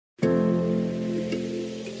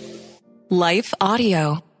Life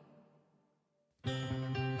Audio.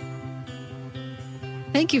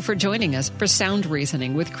 Thank you for joining us for Sound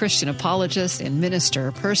Reasoning with Christian apologist and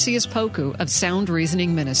minister Perseus Poku of Sound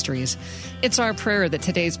Reasoning Ministries. It's our prayer that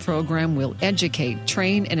today's program will educate,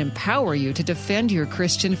 train, and empower you to defend your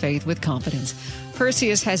Christian faith with confidence.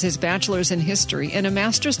 Perseus has his bachelor's in history and a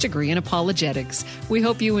master's degree in apologetics. We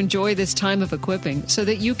hope you enjoy this time of equipping so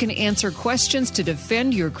that you can answer questions to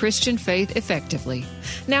defend your Christian faith effectively.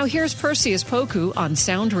 Now here's Perseus Poku on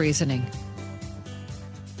Sound Reasoning.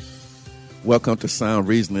 Welcome to Sound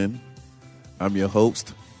Reasoning. I'm your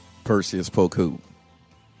host, Perseus Poku.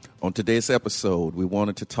 On today's episode, we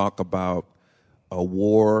wanted to talk about a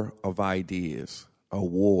war of ideas. A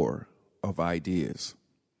war of ideas.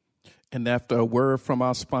 And after a word from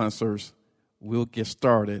our sponsors, we'll get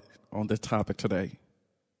started on the topic today.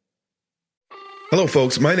 Hello,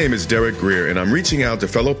 folks. My name is Derek Greer, and I'm reaching out to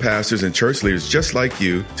fellow pastors and church leaders just like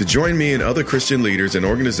you to join me and other Christian leaders and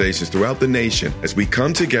organizations throughout the nation as we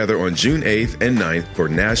come together on June 8th and 9th for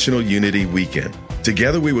National Unity Weekend.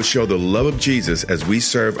 Together, we will show the love of Jesus as we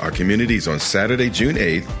serve our communities on Saturday, June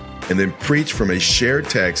 8th, and then preach from a shared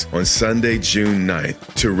text on Sunday, June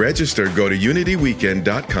 9th. To register, go to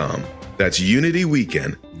unityweekend.com. That's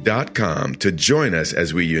unityweekend.com to join us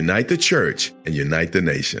as we unite the church and unite the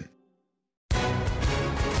nation.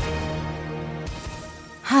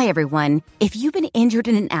 Hi, everyone. If you've been injured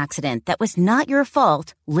in an accident that was not your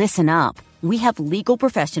fault, listen up. We have legal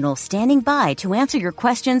professionals standing by to answer your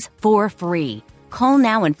questions for free. Call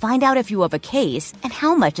now and find out if you have a case and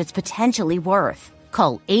how much it's potentially worth.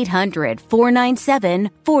 Call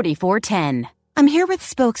 800-497-4410. I'm here with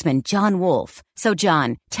spokesman John Wolf. So,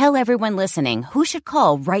 John, tell everyone listening who should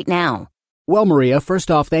call right now. Well, Maria, first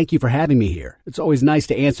off, thank you for having me here. It's always nice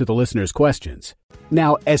to answer the listeners' questions.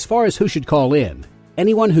 Now, as far as who should call in,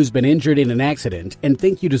 anyone who's been injured in an accident and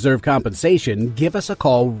think you deserve compensation, give us a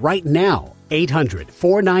call right now.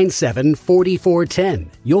 800-497-4410.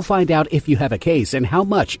 You'll find out if you have a case and how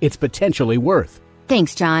much it's potentially worth.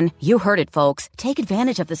 Thanks, John. You heard it, folks. Take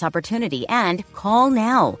advantage of this opportunity and call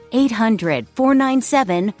now.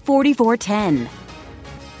 800-497-4410.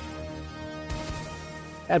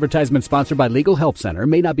 Advertisement sponsored by Legal Help Center.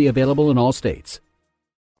 May not be available in all states.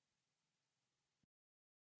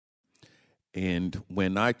 And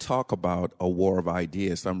when I talk about a war of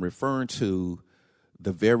ideas, I'm referring to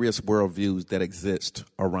the various worldviews that exist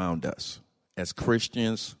around us. As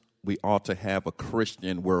Christians, we ought to have a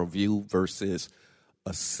Christian worldview versus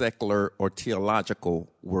a secular or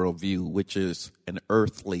theological worldview, which is an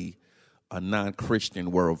earthly, a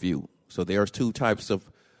non-Christian worldview. So there's two types of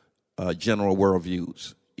general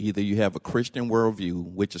worldviews. Either you have a Christian worldview,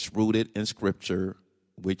 which is rooted in Scripture,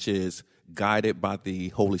 which is guided by the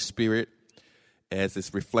Holy Spirit, as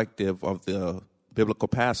it's reflective of the biblical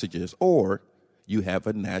passages, or you have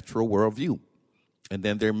a natural worldview. And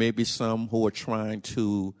then there may be some who are trying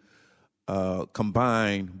to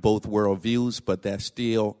combine both worldviews, but that's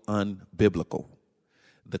still unbiblical.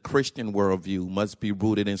 The Christian worldview must be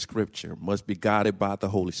rooted in Scripture, must be guided by the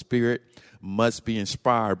Holy Spirit, must be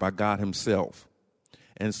inspired by God Himself.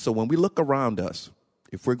 And so when we look around us,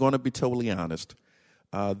 if we're going to be totally honest,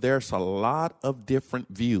 there's a lot of different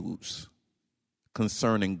views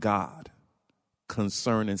concerning God,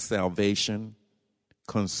 concerning salvation,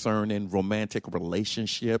 concerning romantic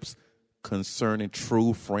relationships, concerning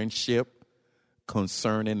true friendship,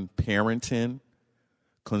 concerning parenting,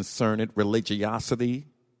 concerning religiosity,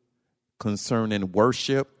 concerning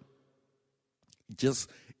worship, just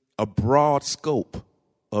a broad scope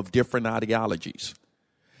of different ideologies.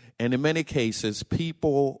 And in many cases,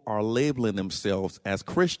 people are labeling themselves as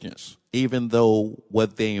Christians, even though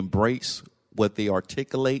what they embrace, what they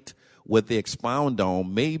articulate, what they expound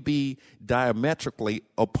on may be diametrically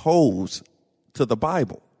opposed to the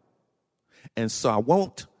Bible. And so I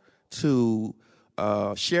want to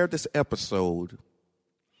share this episode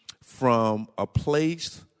from a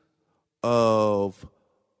place of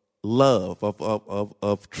love,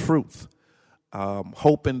 of truth.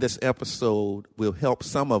 Hoping this episode will help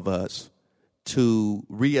some of us to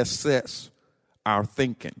reassess our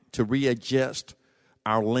thinking, to readjust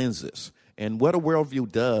our lenses. And what a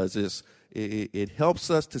worldview does is it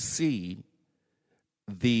helps us to see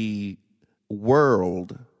the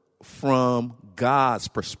world from God's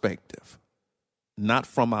perspective, not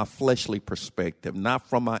from our fleshly perspective, not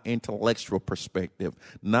from our intellectual perspective,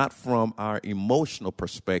 not from our emotional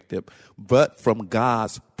perspective, but from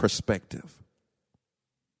God's perspective.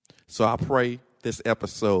 So I pray this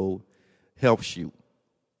episode helps you.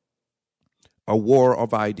 A war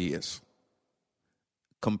of ideas,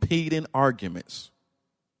 competing arguments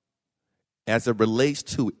as it relates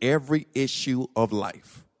to every issue of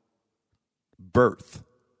life: birth,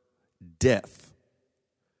 death,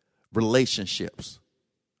 relationships,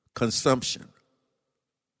 consumption,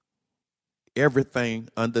 everything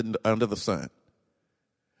under the sun.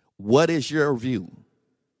 What is your view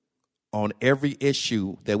on every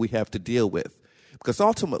issue that we have to deal with? Because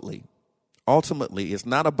ultimately, it's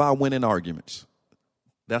not about winning arguments.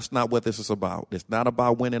 That's not what this is about. It's not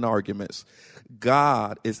about winning arguments.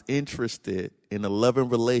 God is interested in a loving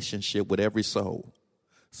relationship with every soul.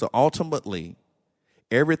 So ultimately,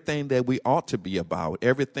 everything that we ought to be about,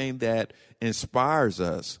 everything that inspires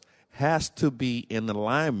us, has to be in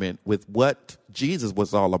alignment with what Jesus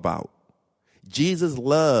was all about. Jesus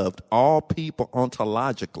loved all people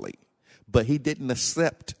ontologically, but he didn't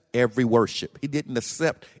accept every worship. He didn't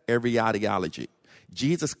accept every ideology.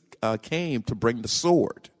 Jesus came to bring the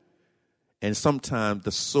sword, and sometimes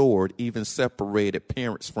the sword even separated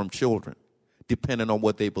parents from children, depending on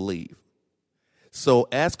what they believe. So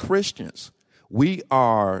as Christians, we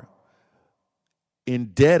are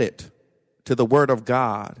indebted to the Word of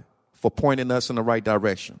God for pointing us in the right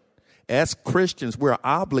direction. As Christians, we're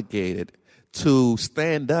obligated to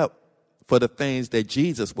stand up for the things that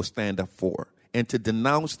Jesus would stand up for and to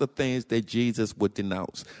denounce the things that Jesus would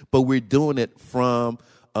denounce. But we're doing it from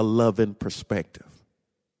a loving perspective,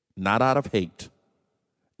 not out of hate,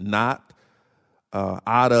 not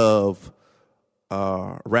out of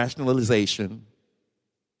rationalization.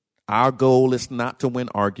 Our goal is not to win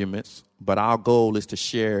arguments, but our goal is to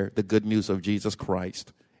share the good news of Jesus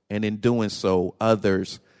Christ. And in doing so,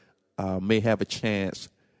 others may have a chance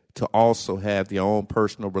to also have their own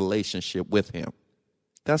personal relationship with him.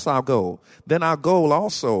 That's our goal. Then our goal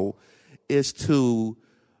also is to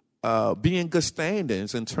be in good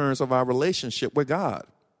standings in terms of our relationship with God.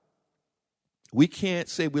 We can't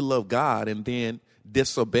say we love God and then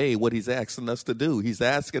disobey what he's asking us to do. He's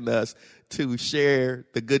asking us to share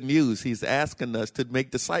the good news. He's asking us to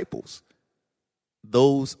make disciples.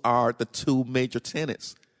 Those are the two major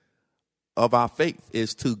tenets of our faith,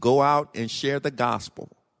 is to go out and share the gospel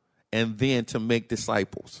and then to make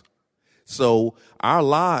disciples. So our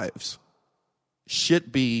lives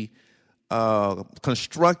should be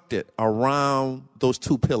constructed around those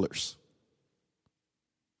two pillars.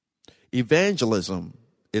 Evangelism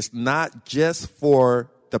is not just for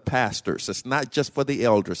the pastors. It's not just for the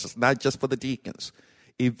elders. It's not just for the deacons.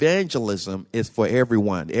 Evangelism is for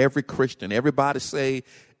everyone, every Christian, everybody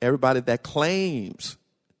that claims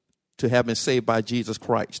to have been saved by Jesus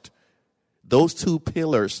Christ. Those two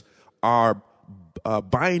pillars are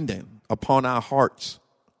binding upon our hearts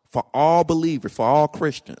for all believers, for all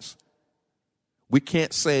Christians. We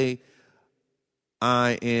can't say,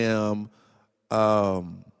 I'm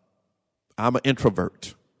an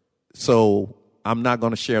introvert, so I'm not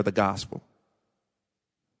going to share the gospel.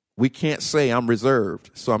 We can't say I'm reserved,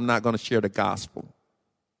 so I'm not going to share the gospel.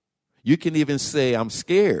 You can even say I'm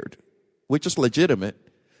scared, which is legitimate,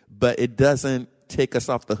 but it doesn't take us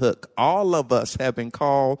off the hook. All of us have been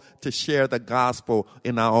called to share the gospel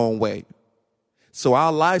in our own way. So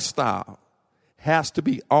our lifestyle has to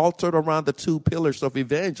be altered around the two pillars of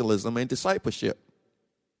evangelism and discipleship.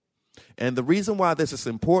 And the reason why this is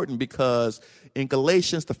important, because in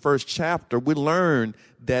Galatians, the first chapter, we learn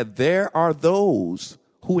that there are those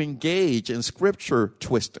who engage in scripture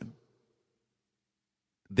twisting.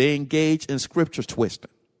 They engage in scripture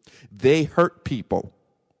twisting. They hurt people.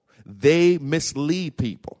 They mislead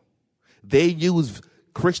people. They use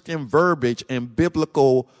Christian verbiage and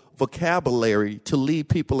biblical vocabulary to lead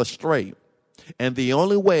people astray. And the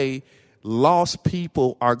only way lost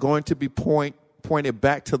people are going to be pointed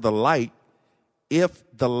back to the light if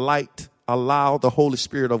the light allow the Holy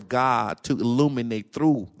Spirit of God to illuminate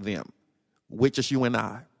through them, which is you and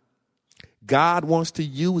I. God wants to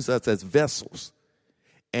use us as vessels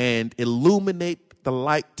and illuminate the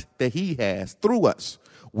light that he has through us.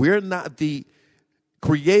 We're not the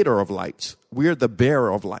creator of lights. We're the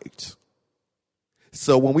bearer of lights.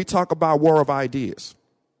 So when we talk about war of ideas,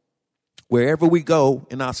 wherever we go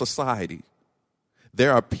in our society,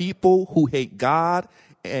 there are people who hate God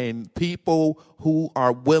and people who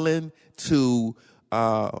are willing to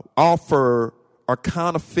offer a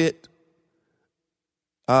counterfeit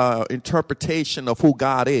interpretation of who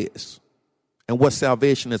God is and what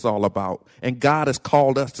salvation is all about. And God has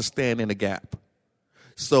called us to stand in the gap.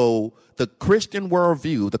 So the Christian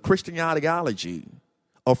worldview, the Christian ideology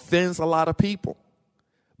offends a lot of people.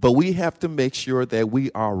 But we have to make sure that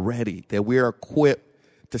we are ready, that we are equipped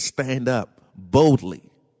to stand up boldly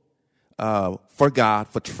for God,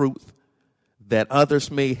 for truth, that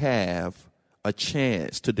others may have a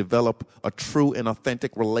chance to develop a true and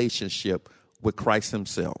authentic relationship with Christ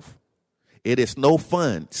himself. It is no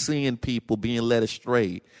fun seeing people being led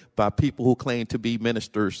astray by people who claim to be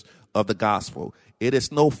ministers of the gospel. It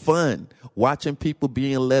is no fun watching people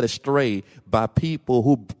being led astray by people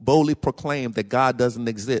who boldly proclaim that God doesn't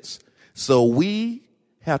exist. So we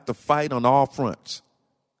have to fight on all fronts.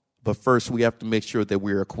 But first, we have to make sure that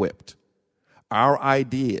we're equipped. Our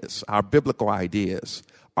ideas, our biblical ideas,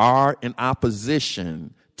 are in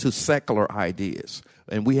opposition to secular ideas.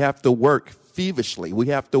 And we have to work feverishly. We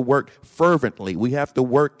have to work fervently. We have to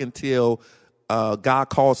work until God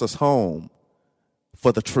calls us home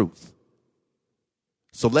for the truth.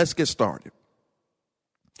 So let's get started.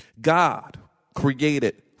 God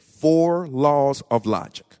created 4 laws of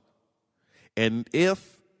logic. And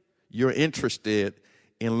if you're interested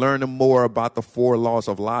in learning more about the 4 laws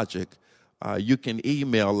of logic, you can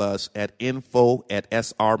email us at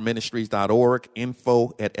info@srministries.org,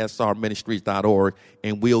 info@srministries.org,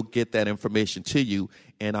 and we'll get that information to you.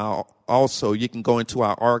 And also, you can go into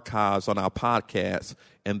our archives on our podcast,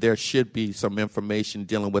 and there should be some information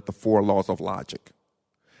dealing with the 4 laws of logic.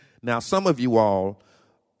 Now, some of you all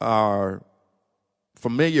are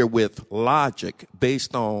familiar with logic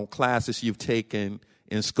based on classes you've taken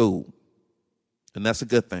in school, and that's a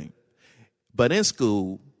good thing. But in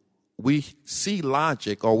school, we see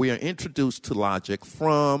logic, or we are introduced to logic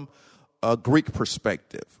from a Greek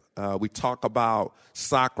perspective. We talk about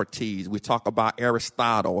Socrates. We talk about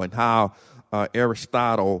Aristotle and how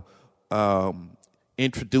Aristotle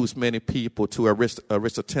introduced many people to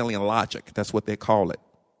Aristotelian logic. That's what they call it.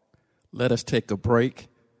 Let us take a break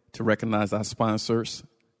to recognize our sponsors,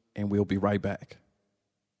 and we'll be right back.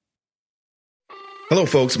 Hello,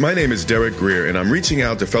 folks. My name is Derek Greer, and I'm reaching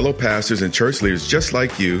out to fellow pastors and church leaders just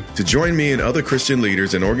like you to join me and other Christian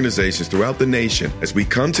leaders and organizations throughout the nation as we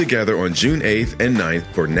come together on June 8th and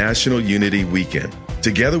 9th for National Unity Weekend.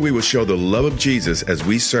 Together, we will show the love of Jesus as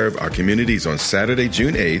we serve our communities on Saturday,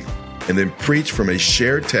 June 8th, and then preach from a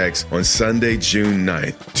shared text on Sunday, June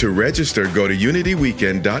 9th. To register, go to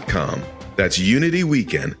unityweekend.com. That's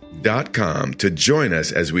unityweekend.com to join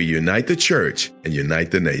us as we unite the church and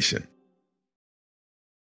unite the nation.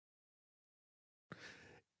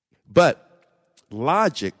 But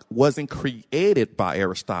logic wasn't created by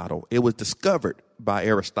Aristotle. It was discovered by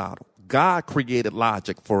Aristotle. God created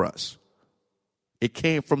logic for us. It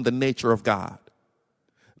came from the nature of God.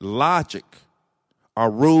 Logic are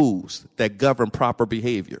rules that govern proper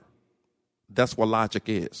behavior. That's what logic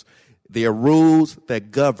is. They are rules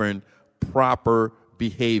that govern proper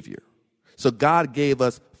behavior. So God gave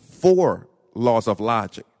us 4 laws of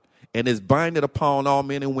logic, and is binding upon all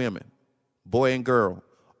men and women, boy and girl,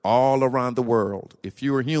 all around the world. If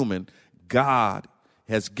you're human, God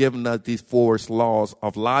has given us these 4 laws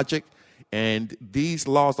of logic, and these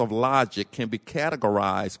laws of logic can be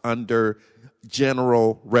categorized under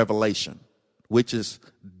general revelation, which is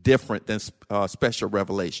different than special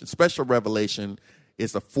revelation. Special revelation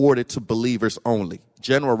is afforded to believers only.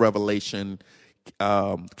 General revelation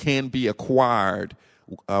can be acquired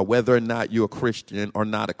whether or not you're a Christian or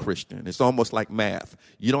not a Christian. It's almost like math.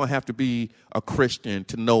 You don't have to be a Christian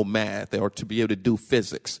to know math or to be able to do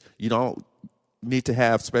physics. You don't need to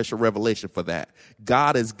have special revelation for that.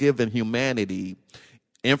 God has given humanity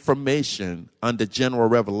information under general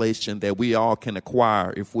revelation that we all can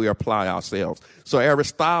acquire if we apply ourselves. So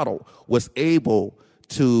Aristotle was able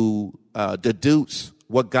to deduce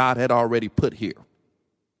what God had already put here.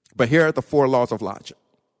 But here are the 4 laws of logic.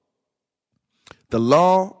 The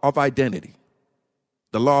law of identity.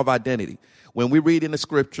 The law of identity. When we read in the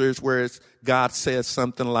scriptures where God says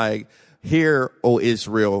something like, "Hear, O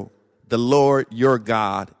Israel, the Lord your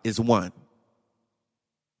God is one."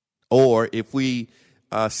 Or if we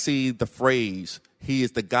see the phrase, "He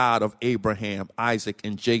is the God of Abraham, Isaac,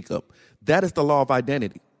 and Jacob," that is the law of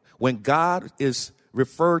identity. When God is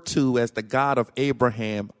referred to as the God of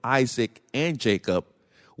Abraham, Isaac, and Jacob,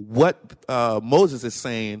 what Moses is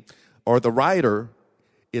saying, or the writer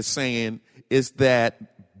is saying, is that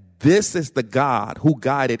this is the God who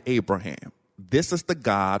guided Abraham. This is the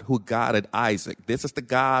God who guided Isaac. This is the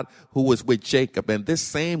God who was with Jacob. And this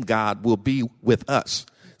same God will be with us.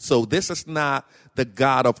 So this is not the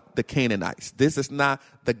God of the Canaanites. This is not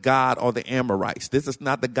the God of the Amorites. This is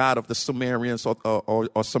not the God of the Sumerians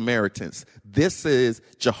or Samaritans. This is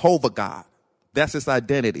Jehovah God. That's his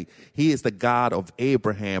identity. He is the God of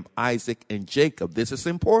Abraham, Isaac, and Jacob. This is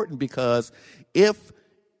important because if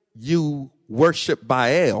you worship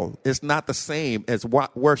Baal, it's not the same as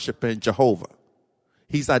worshiping Jehovah.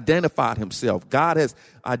 He's identified himself. God has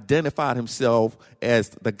identified himself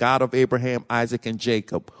as the God of Abraham, Isaac, and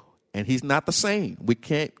Jacob. And he's not the same. We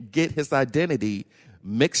can't get his identity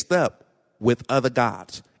mixed up with other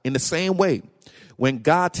gods. In the same way, when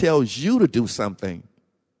God tells you to do something,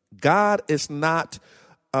 God is not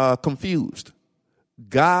confused.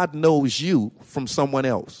 God knows you from someone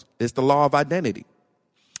else. It's the law of identity.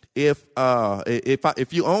 If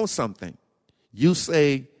you own something, you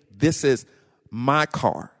say, this is my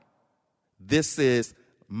car. This is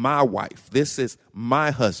my wife. This is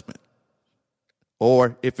my husband.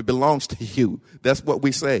 Or if it belongs to you, that's what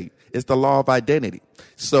we say. It's the law of identity.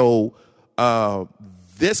 So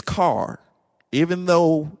this car, even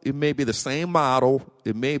though it may be the same model,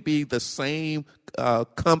 it may be the same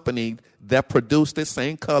company that produced it,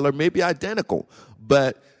 same color, may be identical,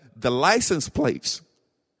 but the license plates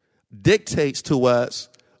dictates to us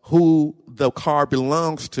who the car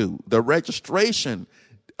belongs to. The registration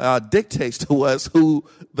dictates to us who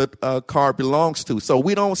the car belongs to. So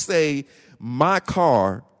we don't say my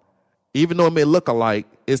car, even though it may look alike,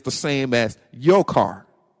 is the same as your car.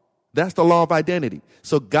 That's the law of identity.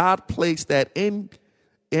 So God placed that in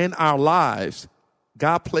our lives.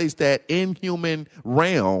 God placed that in human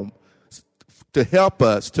realm to help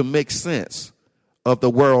us to make sense of the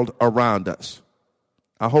world around us.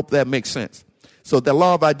 I hope that makes sense. So the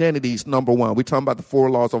law of identity is number one. We're talking about the 4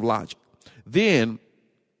 laws of logic. Then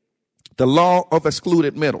the law of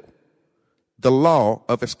excluded middle. The law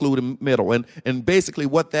of excluded middle. And basically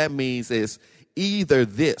what that means is either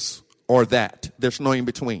this or that. There's no in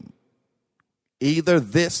between. Either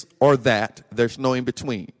this or that. There's no in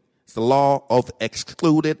between. It's the law of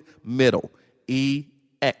excluded middle.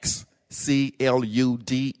 E-X-C-L-U-D-E-D.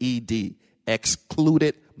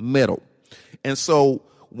 Excluded middle. And so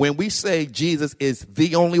when we say Jesus is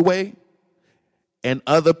the only way, and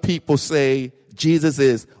other people say Jesus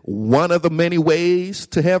is one of the many ways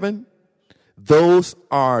to heaven, those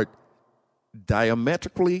are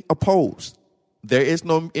diametrically opposed. There is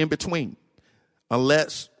no in between,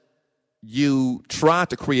 unless you try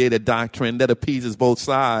to create a doctrine that appeases both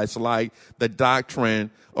sides, like the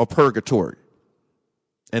doctrine of purgatory.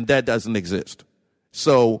 And that doesn't exist.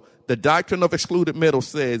 So the doctrine of excluded middle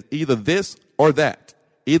says either this or that,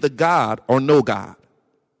 either God or no God.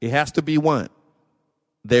 It has to be one.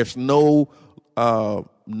 There's no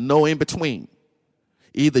in between.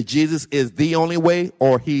 Either Jesus is the only way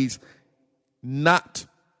or he's not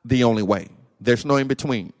the only way. There's no in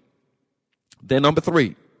between. Then number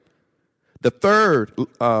 3, the third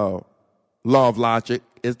law of logic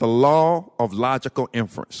is the law of logical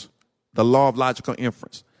inference. The law of logical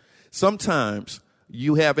inference. Sometimes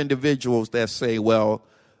you have individuals that say, well,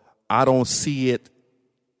 I don't see it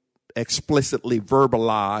explicitly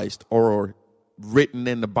verbalized or written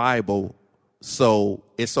in the Bible, so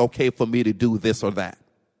it's okay for me to do this or that.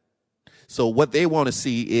 So what they want to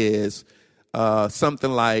see is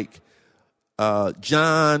something like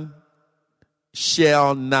John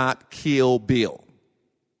shall not kill Bill,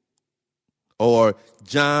 or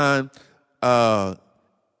John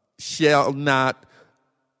shall not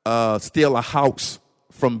steal a house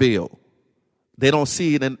from Bill. They don't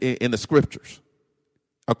see it in the scriptures,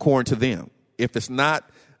 according to them. If it's not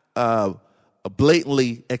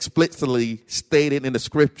blatantly, explicitly stated in the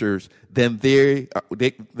scriptures, then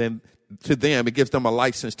then to them it gives them a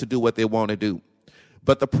license to do what they want to do.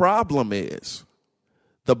 But the problem is,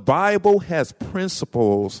 the Bible has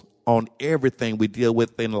principles on everything we deal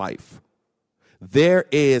with in life. There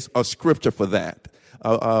is a scripture for that.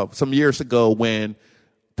 Some years ago, when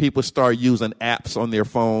people started using apps on their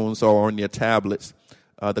phones or on their tablets,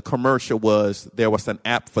 the commercial was there was an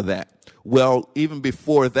app for that. Well, even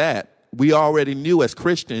before that, we already knew as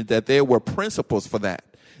Christians that there were principles for that.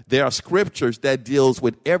 There are scriptures that deals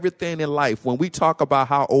with everything in life. When we talk about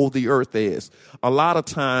how old the earth is, a lot of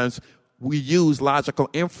times we use logical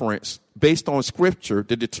inference based on scripture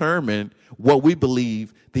to determine what we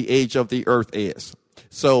believe the age of the earth is.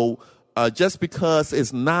 So just because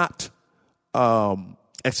it's not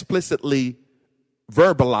explicitly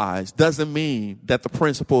verbalized doesn't mean that the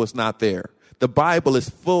principle is not there. The Bible is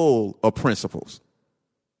full of principles.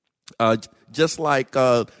 Just like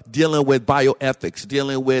dealing with bioethics,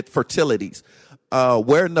 dealing with fertilities.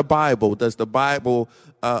 Where in the Bible does the Bible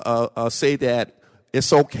say that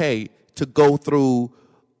it's okay to go through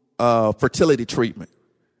fertility treatment?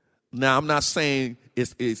 Now, I'm not saying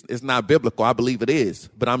it's not biblical. I believe it is,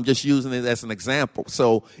 but I'm just using it as an example.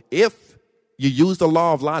 So if you use the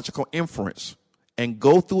law of logical inference and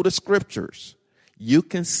go through the scriptures, you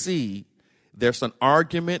can see there's an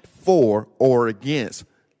argument for or against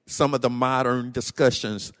some of the modern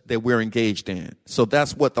discussions that we're engaged in. So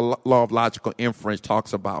that's what the law of logical inference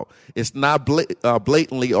talks about. It's not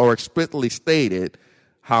blatantly or explicitly stated.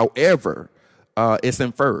 However, it's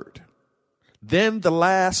inferred. Then the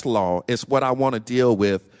last law is what I want to deal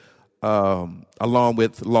with along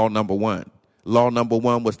with law number one. Law number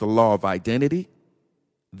one was the law of identity.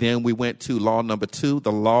 Then we went to law number two,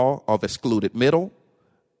 the law of excluded middle.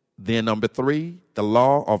 Then number three, the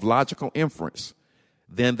law of logical inference.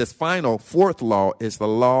 Then this final fourth law is the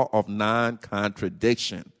law of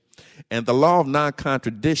non-contradiction. And the law of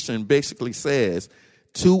non-contradiction basically says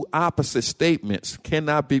two opposite statements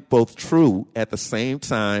cannot be both true at the same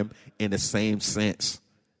time in the same sense.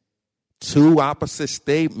 Two opposite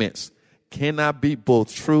statements cannot be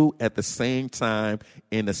both true at the same time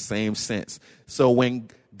in the same sense. So when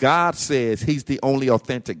God says he's the only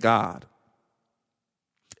authentic God,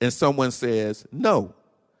 and someone says, no,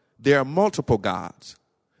 there are multiple gods,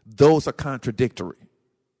 those are contradictory.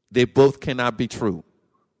 They both cannot be true.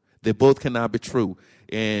 They both cannot be true.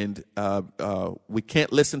 And we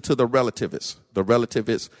can't listen to the relativists. The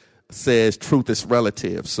relativist says truth is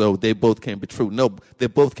relative, so they both can't be true. No, they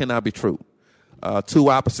both cannot be true. Two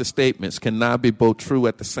opposite statements cannot be both true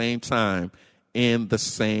at the same time in the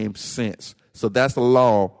same sense. So that's the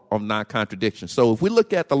law of non-contradiction. So if we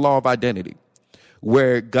look at the law of identity,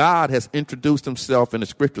 where God has introduced himself in the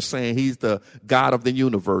scripture saying he's the God of the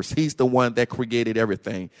universe. He's the one that created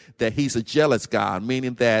everything, that he's a jealous God,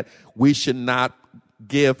 meaning that we should not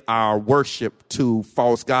give our worship to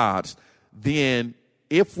false gods. Then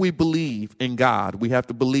if we believe in God, we have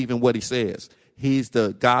to believe in what he says. He's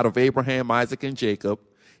the God of Abraham, Isaac, and Jacob.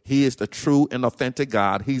 He is the true and authentic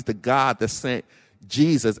God. He's the God that sent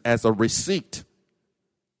Jesus as a receipt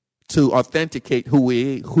to authenticate who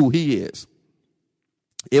he is.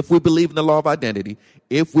 If we believe in the law of identity,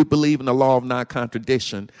 if we believe in the law of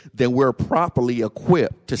non-contradiction, then we're properly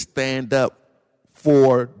equipped to stand up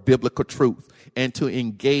for biblical truth and to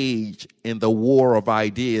engage in the war of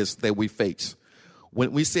ideas that we face.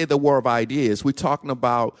 When we say the war of ideas, we're talking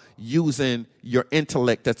about using your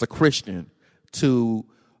intellect as a Christian to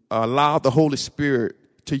allow the Holy Spirit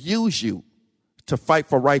to use you to fight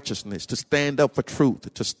for righteousness, to stand up for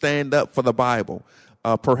truth, to stand up for the Bible.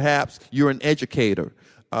 Perhaps you're an educator.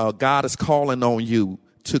 God is calling on you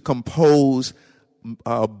to compose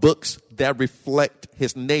books that reflect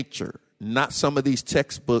his nature, not some of these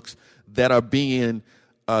textbooks that are being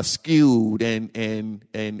skewed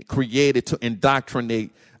and created to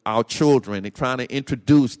indoctrinate our children and trying to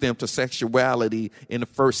introduce them to sexuality in the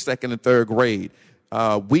first, second, and third grade.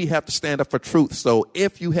 We have to stand up for truth. So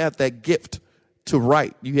if you have that gift to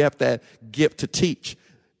write, you have that gift to teach,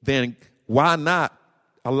 then why not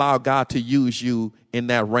allow God to use you in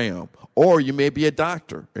that realm? Or you may be a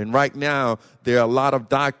doctor. And right now, there are a lot of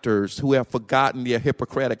doctors who have forgotten their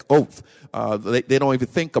Hippocratic oath. They don't even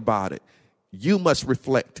think about it. You must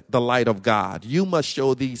reflect the light of God. You must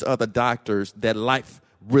show these other doctors that life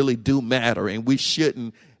really do matter, and we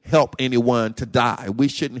shouldn't help anyone to die. We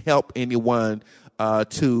shouldn't help anyone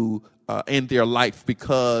to end their life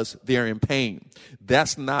because they're in pain.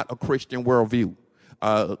 That's not a Christian worldview.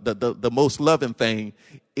 The most loving thing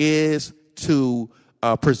is to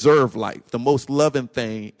preserve life. The most loving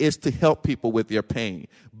thing is to help people with their pain.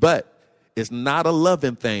 But it's not a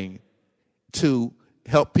loving thing to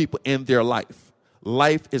help people in their life.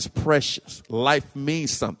 Life is precious. Life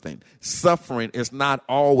means something. Suffering is not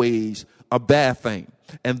always a bad thing.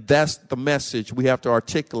 And that's the message we have to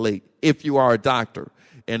articulate if you are a doctor.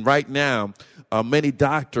 And right now, many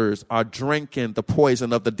doctors are drinking the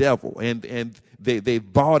poison of the devil. And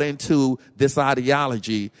they've bought into this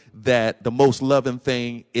ideology that the most loving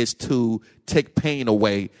thing is to take pain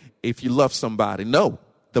away if you love somebody. No,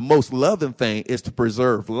 the most loving thing is to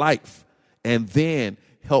preserve life and then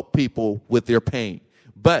help people with their pain.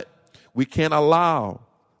 But we can't allow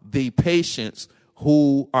the patients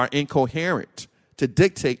who are incoherent to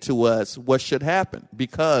dictate to us what should happen,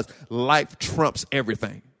 because life trumps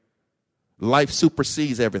everything. Life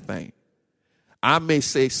supersedes everything. I may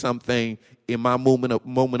say something in my moment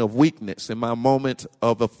of weakness, in my moment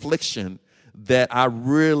of affliction, that I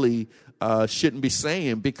really shouldn't be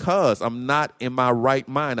saying because I'm not in my right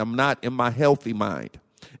mind. I'm not in my healthy mind.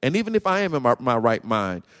 And even if I am in my right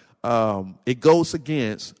mind, it goes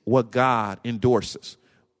against what God endorses.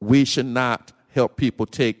 We should not help people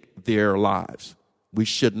take their lives. We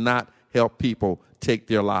should not help people take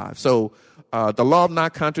their lives. So the law of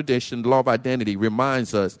non-contradiction, the law of identity,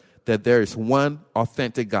 reminds us that there is one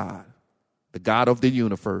authentic God, the God of the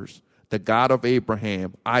universe, the God of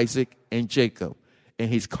Abraham, Isaac, and Jacob. And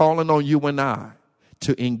he's calling on you and I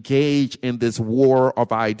to engage in this war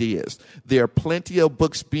of ideas. There are plenty of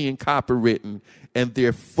books being copywritten, and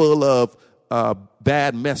they're full of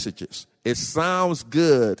bad messages. It sounds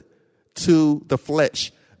good to the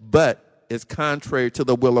flesh, but is contrary to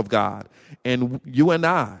the will of God. And you and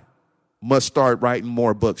I must start writing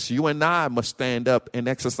more books. You and I must stand up and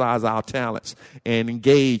exercise our talents and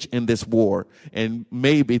engage in this war. And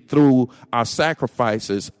maybe through our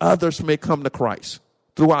sacrifices, others may come to Christ.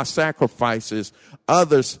 Through our sacrifices,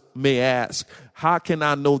 others may ask, how can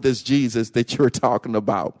I know this Jesus that you're talking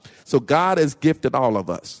about? So God has gifted all of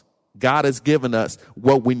us. God has given us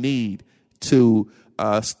what we need to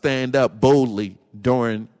stand up boldly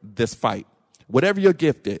during this fight. Whatever your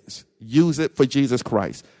gift is, use it for Jesus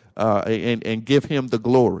Christ and give him the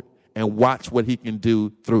glory and watch what he can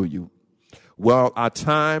do through you. Well, our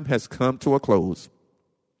time has come to a close,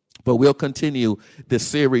 but we'll continue this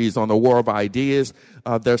series on the war of ideas.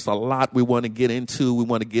 There's a lot we want to get into. We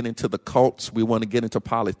want to get into the cults. We want to get into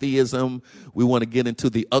polytheism. We want to get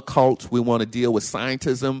into the occult. We want to deal with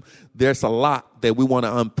scientism. There's a lot that we want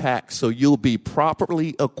to unpack so you'll be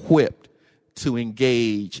properly equipped to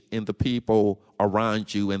engage in the people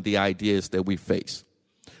around you and the ideas that we face.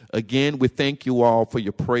 Again, we thank you all for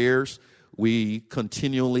your prayers. We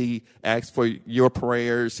continually ask for your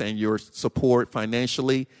prayers and your support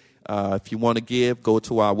financially. If you want to give, go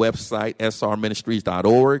to our website,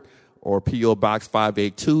 srministries.org, or P.O. Box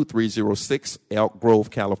 582-306, Elk Grove,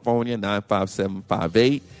 California,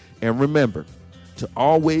 95758. And remember to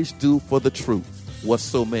always do for the truth what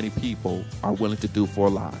so many people are willing to do for a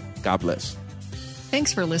lie. God bless.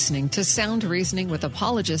 Thanks for listening to Sound Reasoning with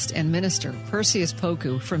apologist and minister Perseus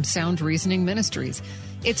Poku from Sound Reasoning Ministries.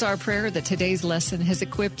 It's our prayer that today's lesson has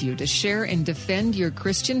equipped you to share and defend your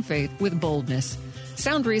Christian faith with boldness.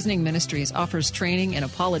 Sound Reasoning Ministries offers training in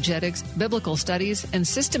apologetics, biblical studies, and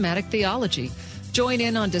systematic theology. Join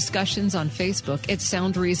in on discussions on Facebook at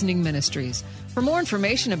Sound Reasoning Ministries. For more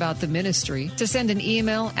information about the ministry, to send an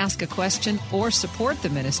email, ask a question, or support the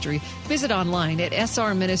ministry, visit online at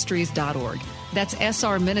srministries.org. That's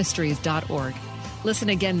srministries.org. Listen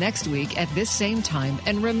again next week at this same time.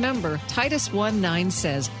 And remember, Titus 1:9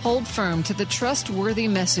 says, hold firm to the trustworthy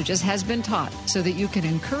message as has been taught, so that you can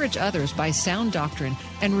encourage others by sound doctrine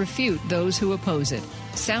and refute those who oppose it.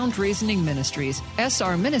 Sound Reasoning Ministries,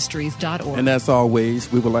 srministries.org. And as always,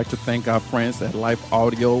 we would like to thank our friends at Life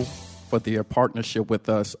Audio for their partnership with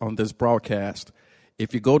us on this broadcast.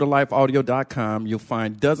 If you go to lifeaudio.com, you'll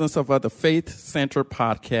find dozens of other faith-centered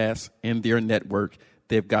podcasts in their network.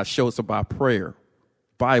 They've got shows about prayer,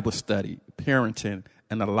 Bible study, parenting,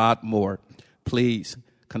 and a lot more. Please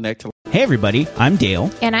connect to. Hey everybody, I'm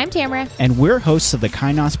Dale. And I'm Tamara. And we're hosts of the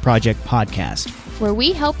Kainos Project podcast, where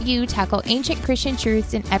we help you tackle ancient Christian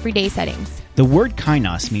truths in everyday settings. The word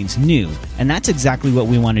Kainos means new, and that's exactly what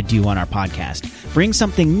we want to do on our podcast. Bring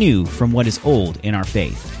something new from what is old in our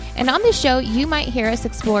faith. And on this show, you might hear us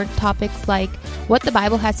explore topics like what the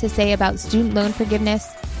Bible has to say about student loan forgiveness,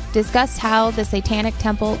 discuss how the Satanic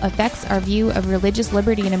Temple affects our view of religious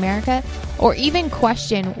liberty in America, or even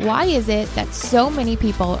question why is it that so many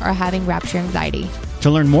people are having rapture anxiety.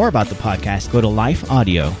 To learn more about the podcast, go to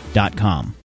lifeaudio.com.